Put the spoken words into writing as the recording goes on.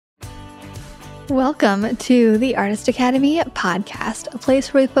Welcome to the Artist Academy podcast, a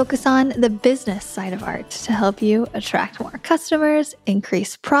place where we focus on the business side of art to help you attract more customers,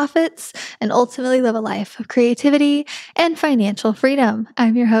 increase profits, and ultimately live a life of creativity and financial freedom.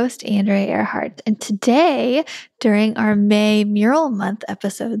 I'm your host, Andrea Earhart, and today, during our May Mural Month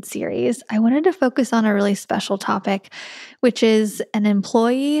episode series, I wanted to focus on a really special topic, which is an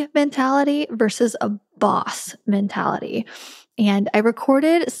employee mentality versus a boss mentality. And I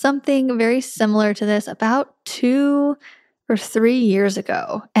recorded something very similar to this about 2 or 3 years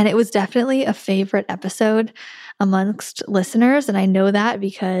ago. And it was definitely a favorite episode amongst listeners. And I know that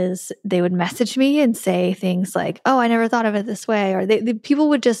because they would message me and say things like, oh, I never thought of it this way. Or people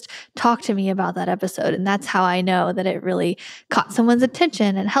would just talk to me about that episode. And that's how I know that it really caught someone's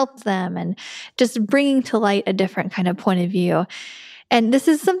attention and helped them and just bringing to light a different kind of point of view. And this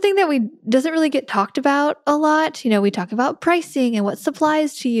is something that doesn't really get talked about a lot. We talk about pricing and what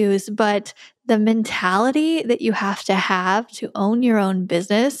supplies to use, but the mentality that you have to own your own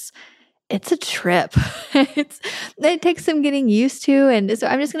business, it's a trip. It takes some getting used to. And so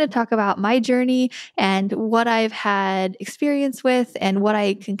I'm just going to talk about my journey and what I've had experience with and what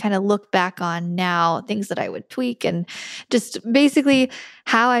I can kind of look back on now, things that I would tweak, and just basically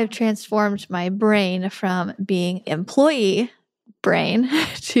how I've transformed my brain from being employee brain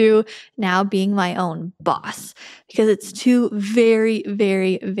to now being my own boss, because it's two very,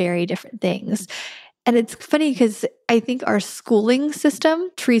 very, very different things. And it's funny because I think our schooling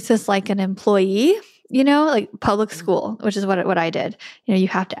system treats us like an employee, like public school, which is what I did. You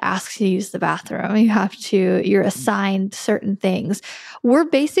have to ask to use the bathroom. You're assigned certain things. We're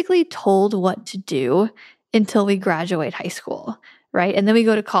basically told what to do until we graduate high school. Right? And then we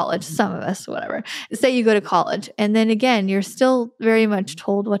go to college, some of us, whatever. Say you go to college. And then again, you're still very much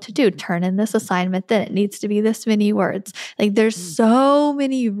told what to do. Turn in this assignment, then it needs to be this many words. Like there's so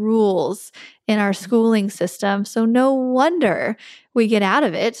many rules in our schooling system. So no wonder we get out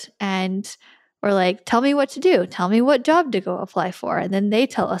of it and we're like, tell me what to do. Tell me what job to go apply for. And then they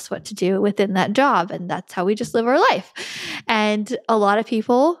tell us what to do within that job. And that's how we just live our life. And a lot of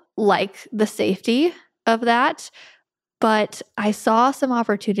people like the safety of that. But I saw some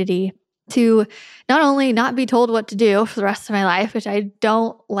opportunity to not only not be told what to do for the rest of my life, which I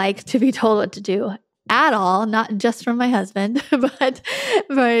don't like to be told what to do at all, not just from my husband, but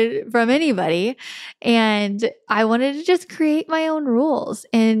from anybody. And I wanted to just create my own rules.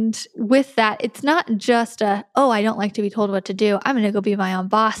 And with that, it's not just I don't like to be told what to do, I'm going to go be my own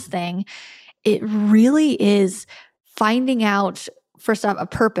boss thing. It really is finding out, first off, a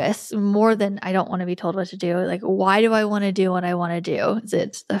purpose more than I don't want to be told what to do. Like, why do I want to do what I want to do? Is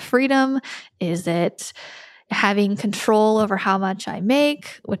it the freedom? Is it having control over how much I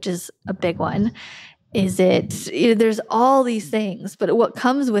make, which is a big one? Is it, there's all these things, but what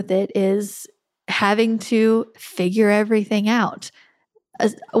comes with it is having to figure everything out.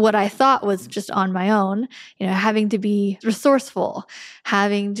 What I thought was just on my own, having to be resourceful,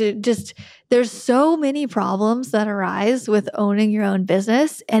 having to there's so many problems that arise with owning your own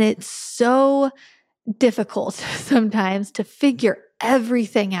business. And it's so difficult sometimes to figure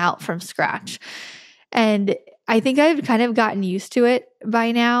everything out from scratch. And I think I've kind of gotten used to it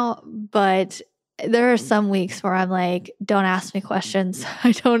by now, but there are some weeks where I'm like, don't ask me questions.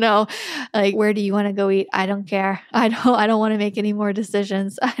 I don't know. Like, where do you want to go eat? I don't care. I don't want to make any more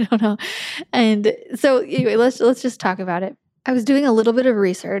decisions. I don't know. And so anyway, let's just talk about it. I was doing a little bit of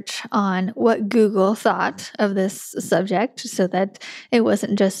research on what Google thought of this subject so that it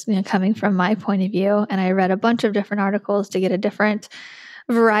wasn't just coming from my point of view. And I read a bunch of different articles to get a different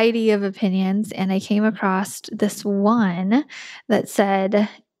variety of opinions. And I came across this one that said,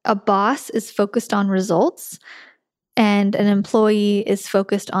 a boss is focused on results and an employee is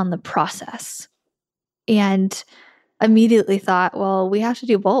focused on the process. And immediately thought, well, we have to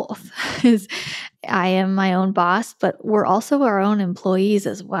do both. I am my own boss, but we're also our own employees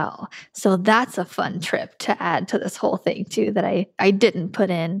as well. So that's a fun trip to add to this whole thing too, that I didn't put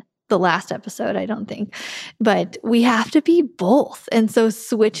in the last episode, I don't think. But we have to be both. And so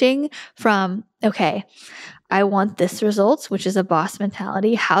switching from, okay, I want this results, which is a boss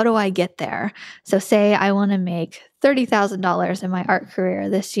mentality. How do I get there? So say I want to make $30,000 in my art career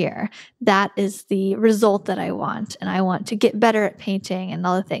this year. That is the result that I want. And I want to get better at painting and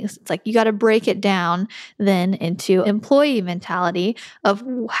all the things. It's like you got to break it down then into employee mentality of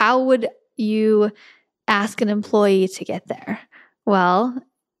how would you ask an employee to get there? Well,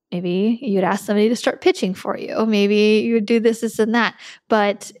 maybe you'd ask somebody to start pitching for you. Maybe you would do this, and that.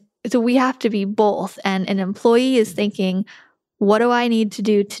 But so we have to be both. And an employee is thinking, what do I need to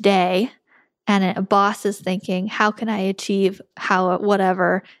do today And a boss is thinking, how can I achieve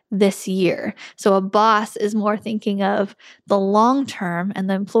whatever this year? So a boss is more thinking of the long term, and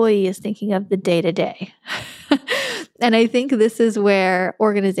the employee is thinking of the day to day. And I think this is where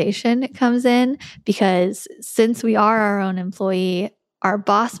organization comes in, because since we are our own employee, our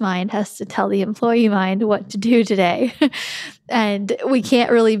boss mind has to tell the employee mind what to do today. And we can't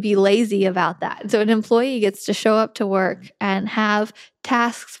really be lazy about that. So an employee gets to show up to work and have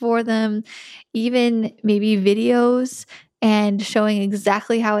tasks for them, even maybe videos, and showing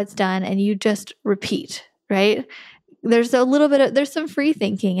exactly how it's done. And you just repeat, right? There's there's some free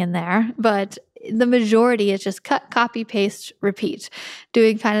thinking in there, but the majority is just cut, copy, paste, repeat,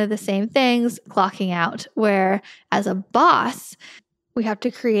 doing kind of the same things, clocking out. Where as a boss, we have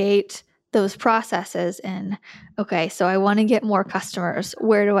to create those processes in, okay, so I want to get more customers.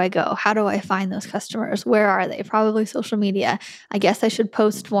 Where do I go? How do I find those customers? Where are they? Probably social media. I guess I should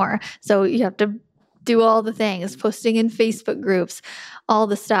post more. So you have to do all the things, posting in Facebook groups, all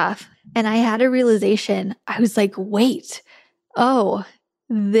the stuff. And I had a realization. I was like, wait, oh,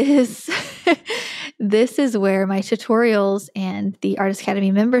 this is where my tutorials and the Artist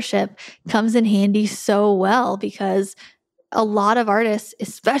Academy membership comes in handy so well, because a lot of artists,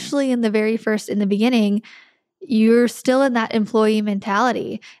 especially in the beginning, you're still in that employee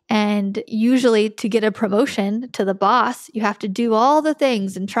mentality. And usually to get a promotion to the boss, you have to do all the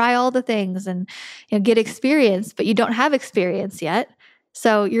things and try all the things and get experience, but you don't have experience yet.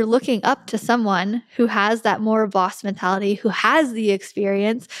 So you're looking up to someone who has that more boss mentality, who has the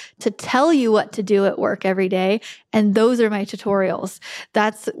experience to tell you what to do at work every day. And those are my tutorials.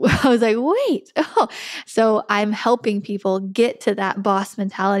 I was like, wait. Oh. So I'm helping people get to that boss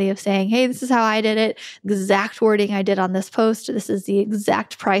mentality of saying, hey, this is how I did it. Exact wording I did on this post. This is the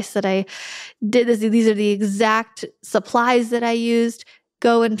exact price that I did. These are the exact supplies that I used.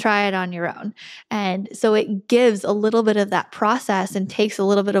 Go and try it on your own. And so it gives a little bit of that process and takes a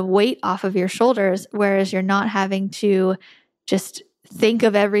little bit of weight off of your shoulders, whereas you're not having to just think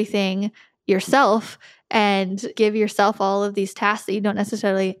of everything yourself and give yourself all of these tasks that you don't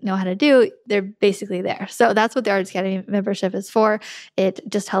necessarily know how to do. They're basically there. So that's what the Artist Academy membership is for. It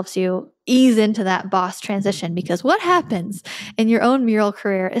just helps you ease into that boss transition, because what happens in your own mural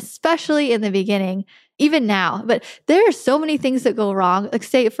career, especially in the beginning, even now, but there are so many things that go wrong. Like,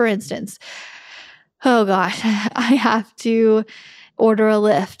 say, for instance, oh gosh, I have to order a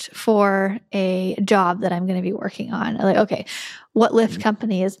lift for a job that I'm going to be working on. Like, okay, what lift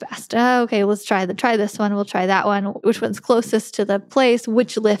company is best? Okay, let's try this one. We'll try that one. Which one's closest to the place?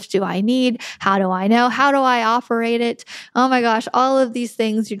 Which lift do I need? How do I know? How do I operate it? Oh my gosh, all of these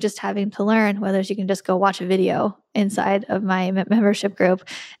things you're just having to learn, whether you can just go watch a video inside of my membership group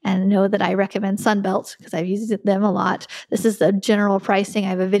and know that I recommend Sunbelt because I've used them a lot. This is the general pricing. I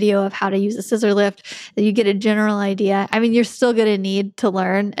have a video of how to use a scissor lift, that you get a general idea. I mean, you're still going to need to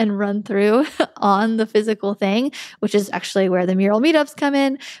learn and run through on the physical thing, which is actually where the mural meetups come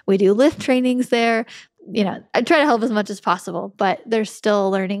in. We do lift trainings there. I try to help as much as possible, but there's still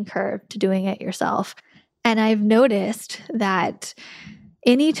a learning curve to doing it yourself. And I've noticed that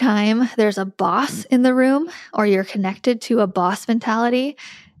anytime there's a boss in the room, or you're connected to a boss mentality,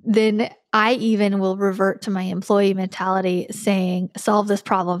 then I even will revert to my employee mentality, saying, solve this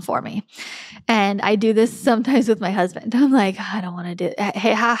problem for me. And I do this sometimes with my husband. I'm like, I don't want to do it.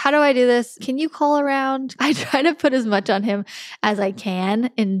 Hey, how do I do this? Can you call around? I try to put as much on him as I can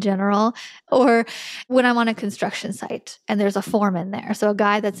in general. Or when I'm on a construction site and there's a foreman there, so a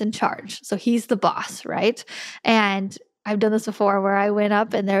guy that's in charge. So he's the boss, right? And I've done this before where I went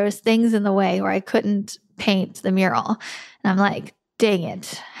up and there was things in the way where I couldn't paint the mural. And I'm like, dang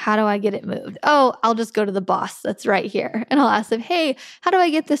it, how do I get it moved? Oh, I'll just go to the boss that's right here. And I'll ask them, hey, how do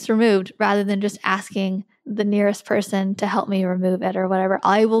I get this removed? Rather than just asking the nearest person to help me remove it or whatever.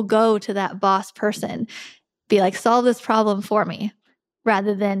 I will go to that boss person, be like, solve this problem for me.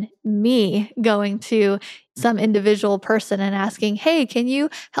 Rather than me going to some individual person and asking, hey, can you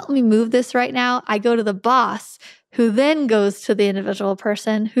help me move this right now? I go to the boss, who then goes to the individual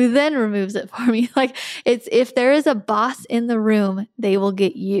person, who then removes it for me. Like, it's, if there is a boss in the room, they will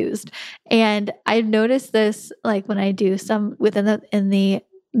get used. And I've noticed this, like when I do some in the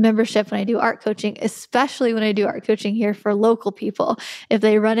membership, when I do art coaching, especially when I do art coaching here for local people, if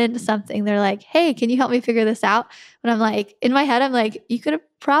they run into something, they're like, hey, can you help me figure this out? And I'm like, in my head, I'm like, you could have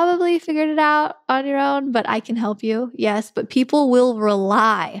probably figured it out on your own, but I can help you. Yes, but people will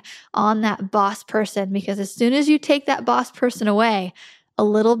rely on that boss person, because as soon as you take that boss person away, a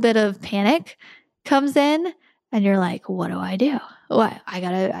little bit of panic comes in. And you're like, what do I do? What? I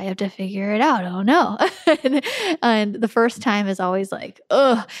have to figure it out. Oh no. and the first time is always like,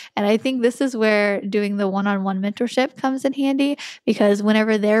 ugh. And I think this is where doing the one-on-one mentorship comes in handy, because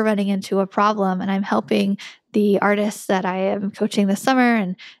whenever they're running into a problem and I'm helping the artists that I am coaching this summer,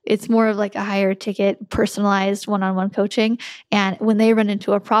 and it's more of like a higher ticket, personalized one-on-one coaching. And when they run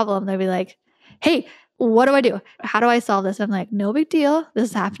into a problem, they'll be like, hey, what do I do? How do I solve this? I'm like, no big deal. This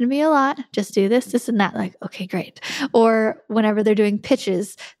has happened to me a lot. Just do this, this, and that. Like, okay, great. Or whenever they're doing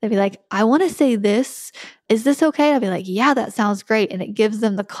pitches, they'll be like, I want to say this. Is this okay? I'll be like, yeah, that sounds great. And it gives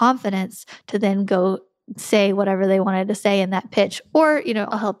them the confidence to then go say whatever they wanted to say in that pitch. Or,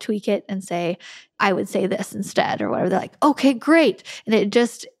 I'll help tweak it and say, I would say this instead or whatever. They're like, okay, great. And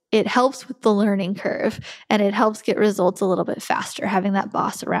it helps with the learning curve, and it helps get results a little bit faster having that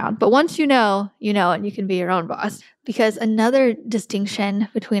boss around. But once you know, and you can be your own boss. Because another distinction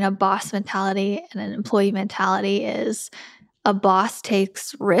between a boss mentality and an employee mentality is a boss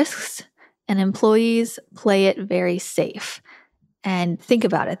takes risks and employees play it very safe. And think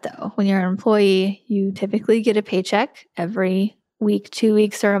about it though. When you're an employee, you typically get a paycheck every week, 2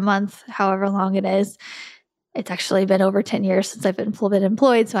 weeks, or a month, however long it is. It's actually been over 10 years since I've been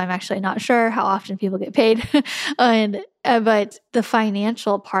employed, so I'm actually not sure how often people get paid. But the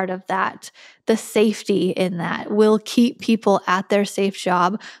financial part of that, the safety in that, will keep people at their safe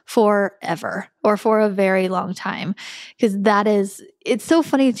job forever or for a very long time. Because it's so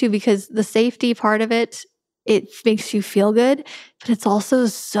funny too, because the safety part of it makes you feel good, but it's also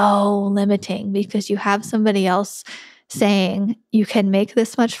so limiting because you have somebody else saying, you can make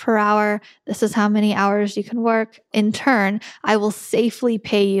this much per hour. This is how many hours you can work. In turn, I will safely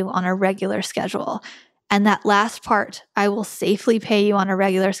pay you on a regular schedule. And that last part, I will safely pay you on a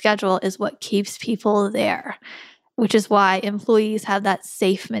regular schedule, is what keeps people there, which is why employees have that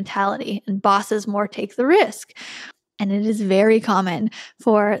safe mentality and bosses more take the risk. And it is very common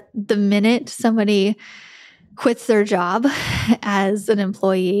for the minute somebody quits their job as an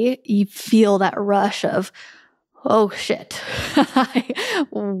employee, you feel that rush of, oh shit,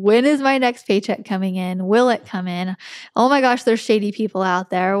 when is my next paycheck coming in? Will it come in? Oh my gosh, there's shady people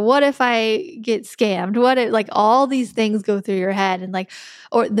out there. What if I get scammed? What if, like, all these things go through your head, and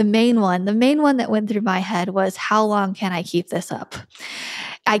or the main one that went through my head was, how long can I keep this up?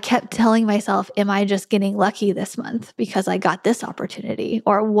 I kept telling myself, am I just getting lucky this month because I got this opportunity?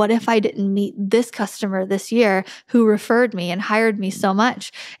 Or what if I didn't meet this customer this year who referred me and hired me so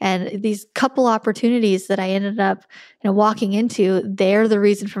much? And these couple opportunities that I ended up walking into, they're the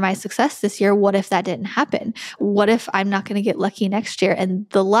reason for my success this year. What if that didn't happen? What if I'm not going to get lucky next year? And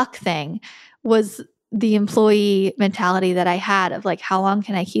the luck thing was the employee mentality that I had of like, how long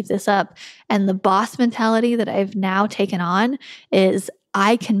can I keep this up? And the boss mentality that I've now taken on is,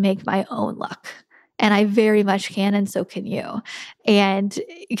 I can make my own luck, and I very much can, and so can you. And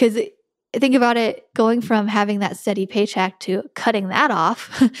because think about it, going from having that steady paycheck to cutting that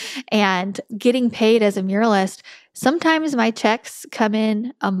off and getting paid as a muralist, sometimes my checks come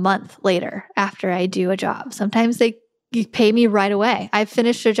in a month later after I do a job. Sometimes they pay me right away. I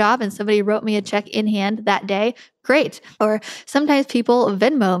finished a job and somebody wrote me a check in hand that day. Great. Or sometimes people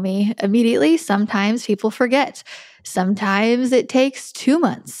Venmo me immediately. Sometimes people forget. Sometimes it takes 2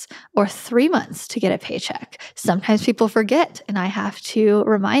 months or 3 months to get a paycheck. Sometimes people forget and I have to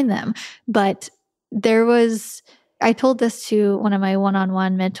remind them. But I told this to one of my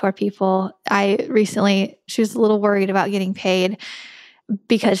one-on-one mentor people. She was a little worried about getting paid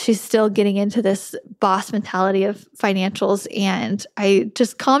because she's still getting into this boss mentality of financials. And I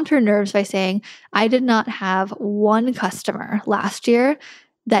just calmed her nerves by saying, I did not have one customer last year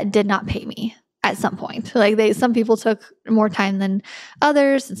that did not pay me at some point. Some people took more time than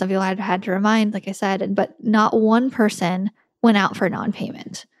others, and some people I had to remind, like I said, but not one person went out for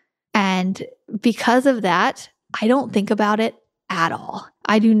non-payment. And because of that, I don't think about it at all.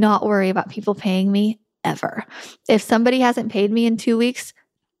 I do not worry about people paying me ever. If somebody hasn't paid me in 2 weeks,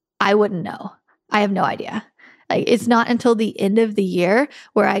 I wouldn't know. I have no idea. It's not until the end of the year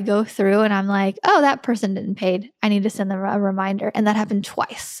where I go through and I'm like, oh, that person didn't pay. I need to send them a reminder. And that happened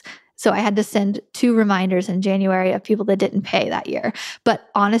twice. So I had to send 2 reminders in January of people that didn't pay that year. But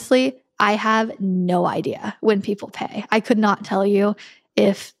honestly, I have no idea when people pay. I could not tell you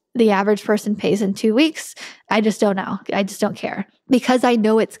if the average person pays in 2 weeks. I just don't know. I just don't care because I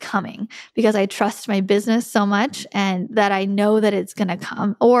know it's coming, because I trust my business so much and that I know that it's going to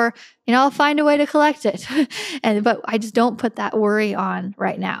come, or, I'll find a way to collect it. But I just don't put that worry on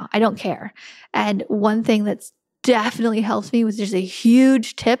right now. I don't care. And one thing that's definitely helps me, which is a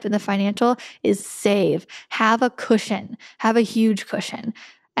huge tip in the financial, is save. Have a cushion. Have a huge cushion.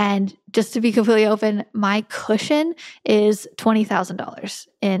 And just to be completely open, my cushion is $20,000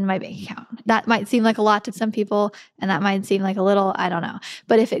 in my bank account. That might seem like a lot to some people, and that might seem like a little, I don't know.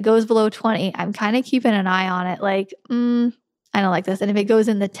 But if it goes below 20, I'm kind of keeping an eye on it. Like, I don't like this. And if it goes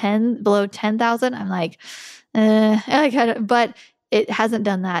in the below 10,000, I'm like, but it hasn't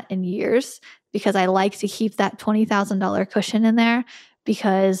done that in years because I like to keep that $20,000 cushion in there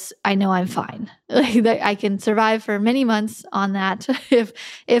because I know I'm fine. Like I can survive for many months on that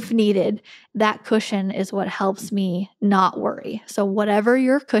if needed. That cushion is what helps me not worry. So whatever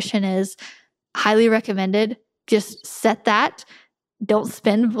your cushion is, highly recommended. Just set that. Don't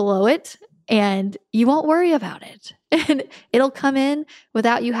spend below it, and you won't worry about it. And it'll come in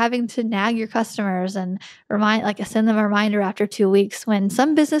without you having to nag your customers and send them a reminder after 2 weeks, when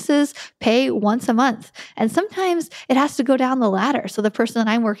some businesses pay once a month. And sometimes it has to go down the ladder. So the person that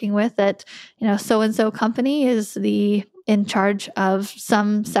I'm working with at, so-and-so company is in charge of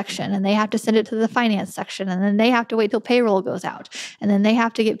some section, and they have to send it to the finance section, and then they have to wait till payroll goes out, and then they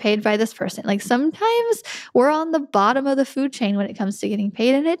have to get paid by this person. Like sometimes we're on the bottom of the food chain when it comes to getting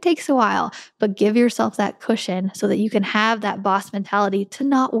paid, and it takes a while, but give yourself that cushion so that you can have that boss mentality to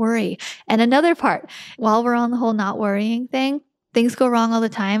not worry. And another part, while we're on the whole not worrying thing, things go wrong all the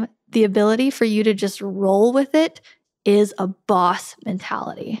time. The ability for you to just roll with it is a boss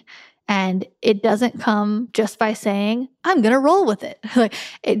mentality. And it doesn't come just by saying, I'm going to roll with it. Like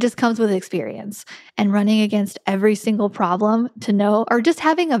it just comes with experience and running against every single problem to know, or just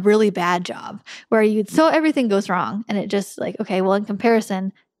having a really bad job where everything goes wrong. And it just like, okay, well, in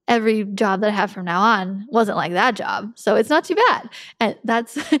comparison, every job that I have from now on wasn't like that job. So it's not too bad. And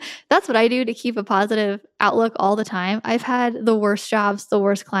that's what I do to keep a positive outlook all the time. I've had the worst jobs, the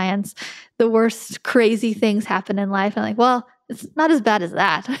worst clients, the worst crazy things happen in life. And like, well, it's not as bad as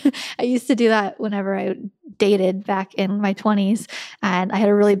that. I used to do that whenever I dated back in my 20s, and I had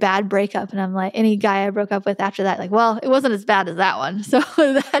a really bad breakup. And I'm like, any guy I broke up with after that, like, well, it wasn't as bad as that one. So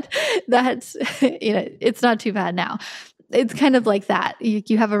that's, it's not too bad now. It's kind of like that.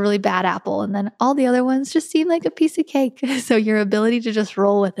 You have a really bad apple, and then all the other ones just seem like a piece of cake. So your ability to just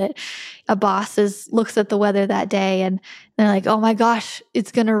roll with it. A boss looks at the weather that day and they're like, oh my gosh,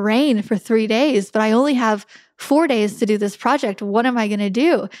 it's going to rain for 3 days, but I only have 4 days to do this project. What am I going to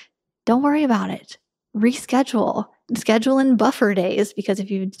do? Don't worry about it. Reschedule. Schedule in buffer days, because if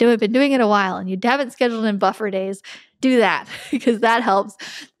you've been doing it a while and you haven't scheduled in buffer days, do that because that helps.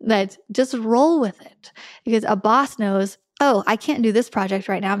 That just roll with it, because a boss knows, oh, I can't do this project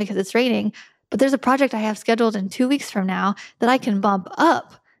right now because it's raining, but there's a project I have scheduled in 2 weeks from now that I can bump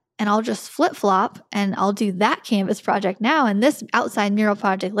up, and I'll just flip-flop and I'll do that canvas project now and this outside mural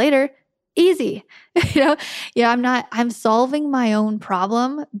project later. Easy. I'm solving my own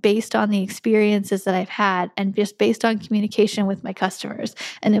problem based on the experiences that I've had and just based on communication with my customers.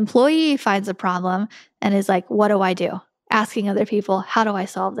 An employee finds a problem and is like, what do I do? Asking other people, how do I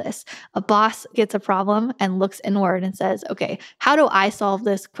solve this? A boss gets a problem and looks inward and says, okay, how do I solve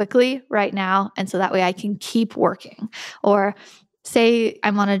this quickly right now? And so that way I can keep working. Or say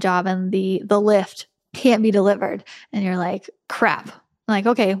I'm on a job and the lift can't be delivered and you're like, crap. Like,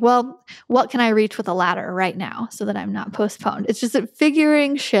 okay, well, what can I reach with a ladder right now so that I'm not postponed? It's just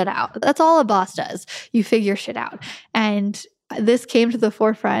figuring shit out. That's all a boss does. You figure shit out. And this came to the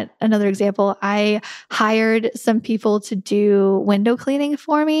forefront. Another example, I hired some people to do window cleaning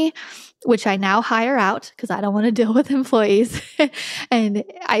for me, which I now hire out because I don't want to deal with employees. And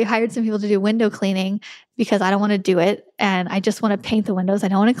I hired some people to do window cleaning because I don't want to do it. And I just want to paint the windows. I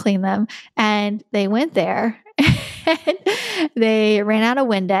don't want to clean them. And they went there and they ran out of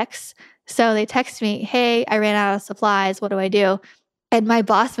Windex. So they text me, hey, I ran out of supplies. What do I do? And my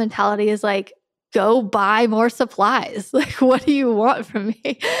boss mentality is like, go buy more supplies. Like, what do you want from me?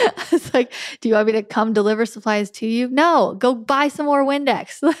 It's like, do you want me to come deliver supplies to you? No, go buy some more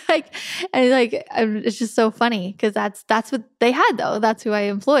Windex. It's just so funny because that's what they had though. That's who I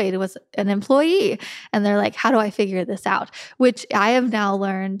employed, was an employee. And they're like, how do I figure this out? Which I have now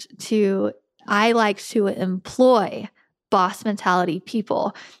learned I like to employ boss mentality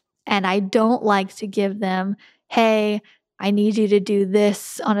people. And I don't like to give them, hey, I need you to do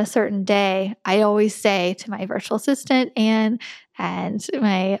this on a certain day. I always say to my virtual assistant and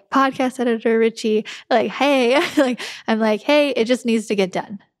my podcast editor, Richie, hey, it just needs to get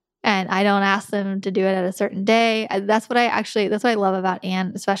done. And I don't ask them to do it at a certain day. That's what I love about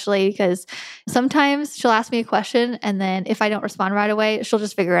Anne, especially because sometimes she'll ask me a question and then if I don't respond right away, she'll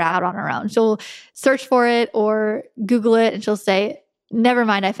just figure it out on her own. She'll search for it or Google it and she'll say, never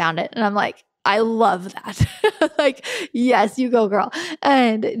mind, I found it. And I'm like, I love that. Like, yes, you go, girl.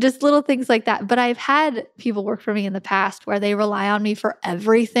 And just little things like that. But I've had people work for me in the past where they rely on me for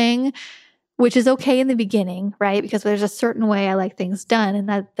everything, which is okay in the beginning, right? Because there's a certain way I like things done and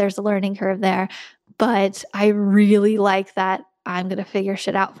that there's a learning curve there. But I really like that I'm going to figure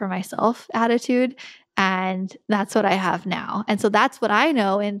shit out for myself attitude. And that's what I have now. And so that's what I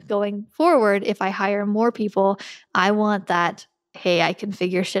know. And going forward, if I hire more people, I want that, hey, I can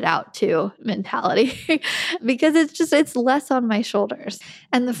figure shit out too mentality because it's less on my shoulders.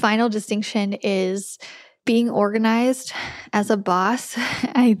 And the final distinction is being organized as a boss,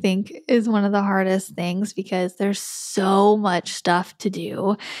 I think, is one of the hardest things because there's so much stuff to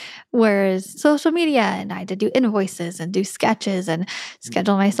do. Whereas social media, and I had to do invoices and do sketches and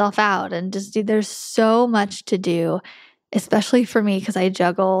schedule myself out and there's so much to do, especially for me because I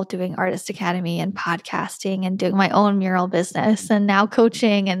juggle doing Artist Academy and podcasting and doing my own mural business and now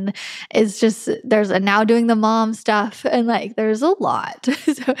coaching. And it's just, now doing the mom stuff and like, there's a lot.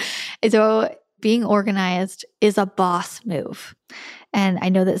 So being organized is a boss move. And I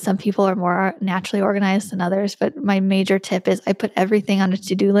know that some people are more naturally organized than others, but my major tip is I put everything on a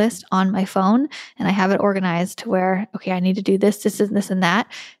to-do list on my phone and I have it organized to where, okay, I need to do this, and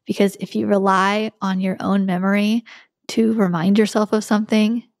that. Because if you rely on your own memory to remind yourself of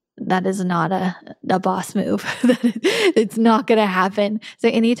something, that is not a boss move. It's not going to happen. So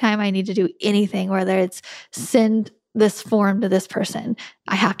anytime I need to do anything, whether it's send this form to this person,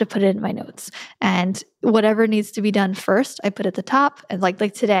 I have to put it in my notes. And whatever needs to be done first, I put at the top. And like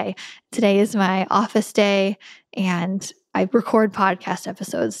today is my office day and I record podcast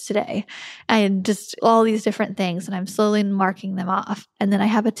episodes today and just all these different things. And I'm slowly marking them off. And then I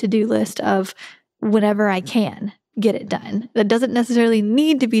have a to-do list of whenever I can get it done. That doesn't necessarily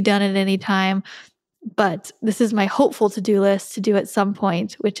need to be done at any time, but this is my hopeful to-do list to do at some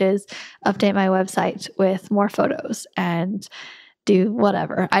point, which is update my website with more photos and do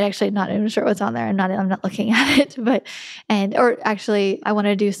whatever. I actually not even sure what's on there. I'm not looking at it, or actually I want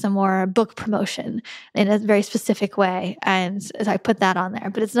to do some more book promotion in a very specific way. And so I put that on there,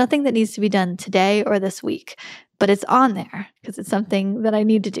 but it's nothing that needs to be done today or this week, but it's on there because it's something that I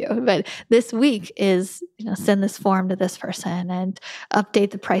need to do. But this week is, send this form to this person and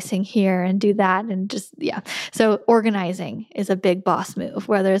update the pricing here and do that. And just, yeah. So organizing is a big boss move,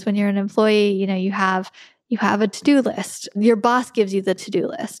 whether it's when you're an employee, you have a to-do list. Your boss gives you the to-do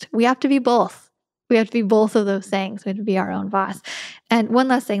list. We have to be both. We have to be both of those things. We have to be our own boss. And one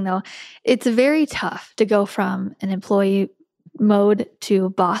last thing though, it's very tough to go from an employee mode to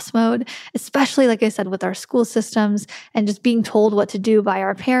boss mode, especially like I said, with our school systems and just being told what to do by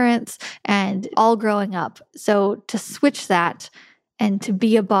our parents and all growing up. So to switch that and to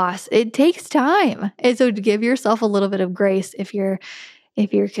be a boss, it takes time. And so to give yourself a little bit of grace if you're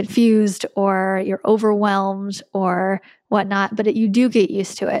confused or you're overwhelmed or whatnot, but you do get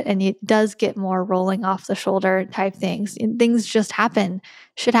used to it and it does get more rolling off the shoulder type things. And things just happen.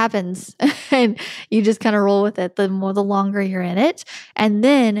 Shit happens. And you just kind of roll with it the longer you're in it. And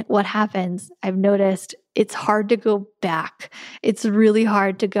then what happens, I've noticed, it's hard to go back. It's really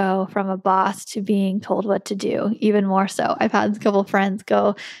hard to go from a boss to being told what to do, even more so. I've had a couple of friends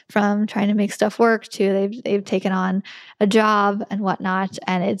go from trying to make stuff work to they've taken on a job and whatnot.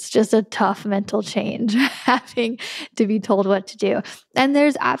 And it's just a tough mental change having to be told what to do. And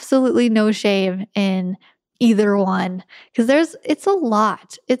there's absolutely no shame in either one because it's a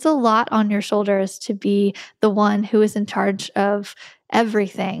lot. It's a lot on your shoulders to be the one who is in charge of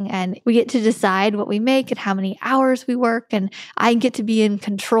everything. And we get to decide what we make and how many hours we work. And I get to be in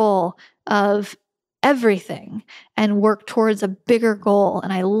control of everything and work towards a bigger goal.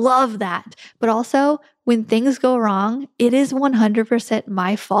 And I love that. But also when things go wrong, it is 100%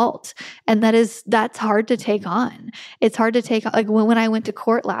 my fault. And that's hard to take on. It's hard to take, like when I went to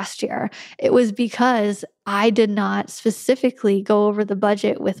court last year, it was because I did not specifically go over the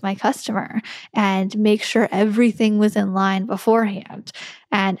budget with my customer and make sure everything was in line beforehand.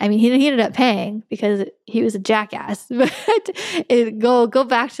 And I mean, he ended up paying because he was a jackass. But go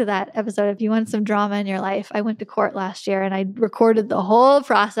back to that episode if you want some drama in your life. I went to court last year and I recorded the whole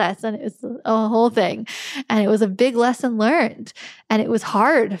process, and it was a whole thing. And it was a big lesson learned. And it was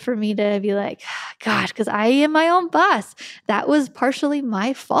hard for me to be like, gosh, because I am my own boss. That was partially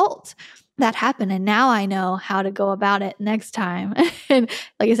my fault. That happened. And now I know how to go about it next time. And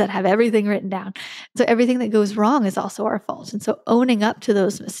like I said, have everything written down. So everything that goes wrong is also our fault. And so owning up to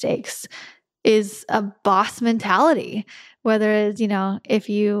those mistakes is a boss mentality, whether it's, if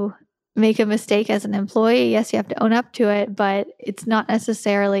you make a mistake as an employee, yes, you have to own up to it, but it's not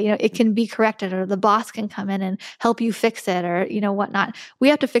necessarily, it can be corrected, or the boss can come in and help you fix it, or, whatnot. We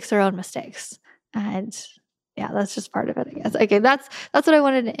have to fix our own mistakes. And yeah, that's just part of it, I guess. Okay, that's what I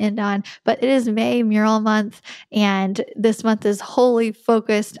wanted to end on. But it is May Mural Month, and this month is wholly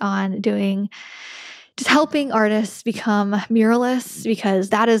focused on just helping artists become muralists, because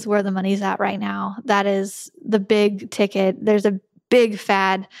that is where the money's at right now. That is the big ticket. There's a big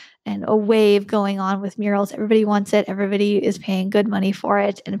fad and a wave going on with murals. Everybody wants it. Everybody is paying good money for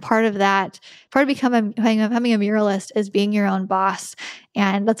it. And part of becoming a muralist is being your own boss.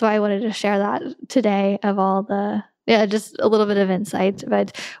 And that's why I wanted to share that today, of all just a little bit of insight.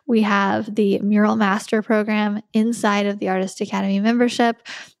 But we have the Mural Master program inside of the Artist Academy membership.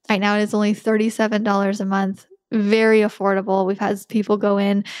 Right now it is only $37 a month. Very affordable. We've had people go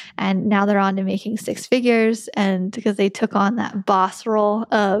in and now they're on to making six figures, and because they took on that boss role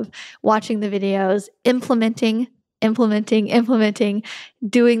of watching the videos, implementing,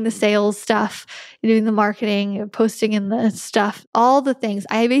 doing the sales stuff, doing the marketing, posting in the stuff, all the things.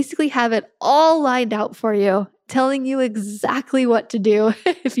 I basically have it all lined out for you, telling you exactly what to do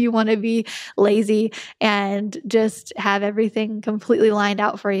if you want to be lazy and just have everything completely lined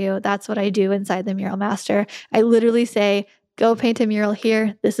out for you. That's what I do inside the Mural Master. I literally say, go paint a mural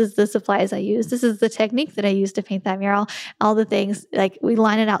here. This is the supplies I use. This is the technique that I use to paint that mural. All the things, like, we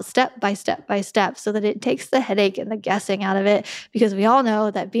line it out step by step by step, so that it takes the headache and the guessing out of it, because we all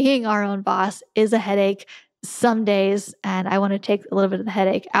know that being our own boss is a headache some days, and I want to take a little bit of the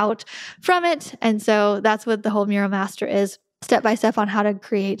headache out from it. And so that's what the whole Mural Master is. Step by step on how to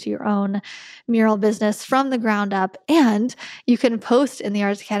create your own mural business from the ground up. And you can post in the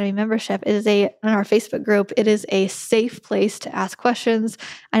Artist Academy membership. It is in our Facebook group. It is a safe place to ask questions.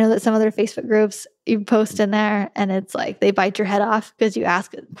 I know that some other Facebook groups, you post in there and it's like they bite your head off because you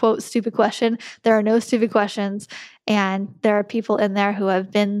ask a quote stupid question. There are no stupid questions. And there are people in there who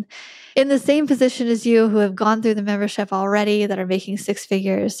have been in the same position as you, who have gone through the membership already, that are making six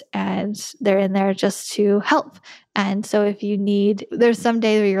figures, and they're in there just to help. And so if you there's some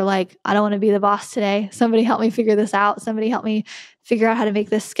day where you're like, I don't want to be the boss today. Somebody help me figure this out. Somebody help me figure out how to make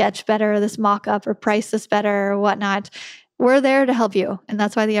this sketch better, or this mock-up, or price this better, or whatnot. We're there to help you. And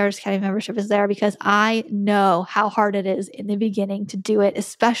that's why the Artist Academy membership is there, because I know how hard it is in the beginning to do it,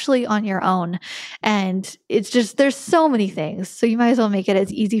 especially on your own. And it's just, there's so many things. So you might as well make it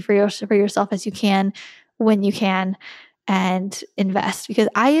as easy for yourself as you can, when you can, and invest. Because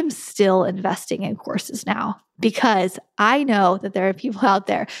I am still investing in courses now, because I know that there are people out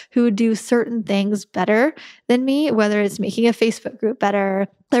there who do certain things better than me, whether it's making a Facebook group better,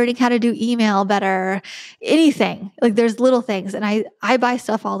 learning how to do email better, anything. Like, there's little things. And I buy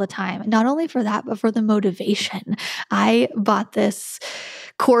stuff all the time. Not only for that, but for the motivation. I bought this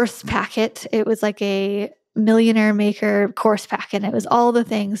course packet. It was like a Millionaire Maker course packet. And it was all the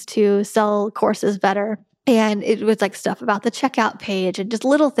things to sell courses better. And it was like stuff about the checkout page and just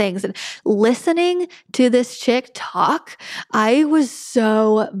little things. And listening to this chick talk, I was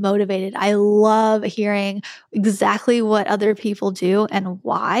so motivated. I love hearing exactly what other people do and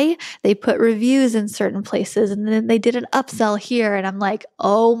why. They put reviews in certain places, and then they did an upsell here. And I'm like,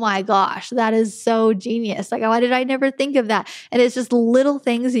 oh my gosh, that is so genius. Like, why did I never think of that? And it's just little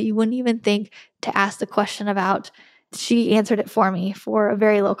things that you wouldn't even think to ask the question about. She answered it for me for a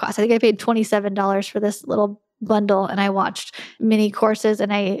very low cost. I think I paid $27 for this little bundle, and I watched mini courses,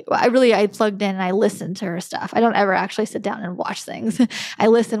 and I plugged in and I listened to her stuff. I don't ever actually sit down and watch things. I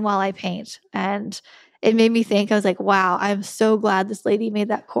listen while I paint, and it made me think. I was like, wow, I'm so glad this lady made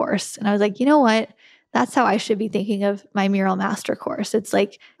that course. And I was like, you know what? That's how I should be thinking of my Mural Master course. It's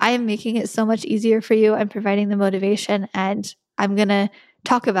like, I am making it so much easier for you. I'm providing the motivation, and I'm going to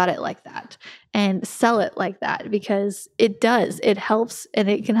talk about it like that and sell it like that, because it does. It helps, and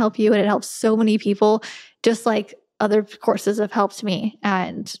it can help you, and it helps so many people, just like other courses have helped me.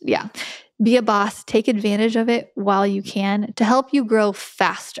 And yeah, be a boss, take advantage of it while you can, to help you grow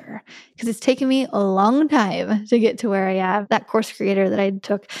faster, because it's taken me a long time to get to where I am. That course creator that I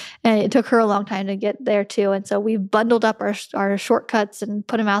took, and it took her a long time to get there too. And so we bundled up our shortcuts and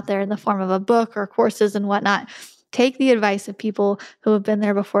put them out there in the form of a book or courses and whatnot. Take the advice of people who have been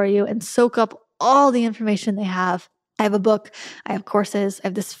there before you and soak up all the information they have. I have a book, I have courses, I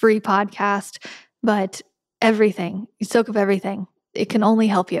have this free podcast, but everything, you soak up everything. It can only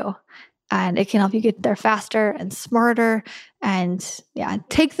help you, and it can help you get there faster and smarter. And yeah,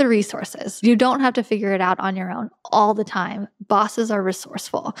 take the resources. You don't have to figure it out on your own all the time. Bosses are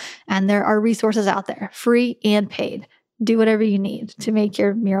resourceful, and there are resources out there, free and paid. do whatever you need to make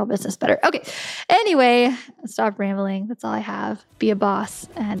your mural business better. Okay. Anyway, stop rambling. That's all I have. Be a boss,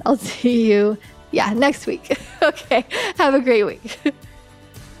 and I'll see you next week. Okay. Have a great week.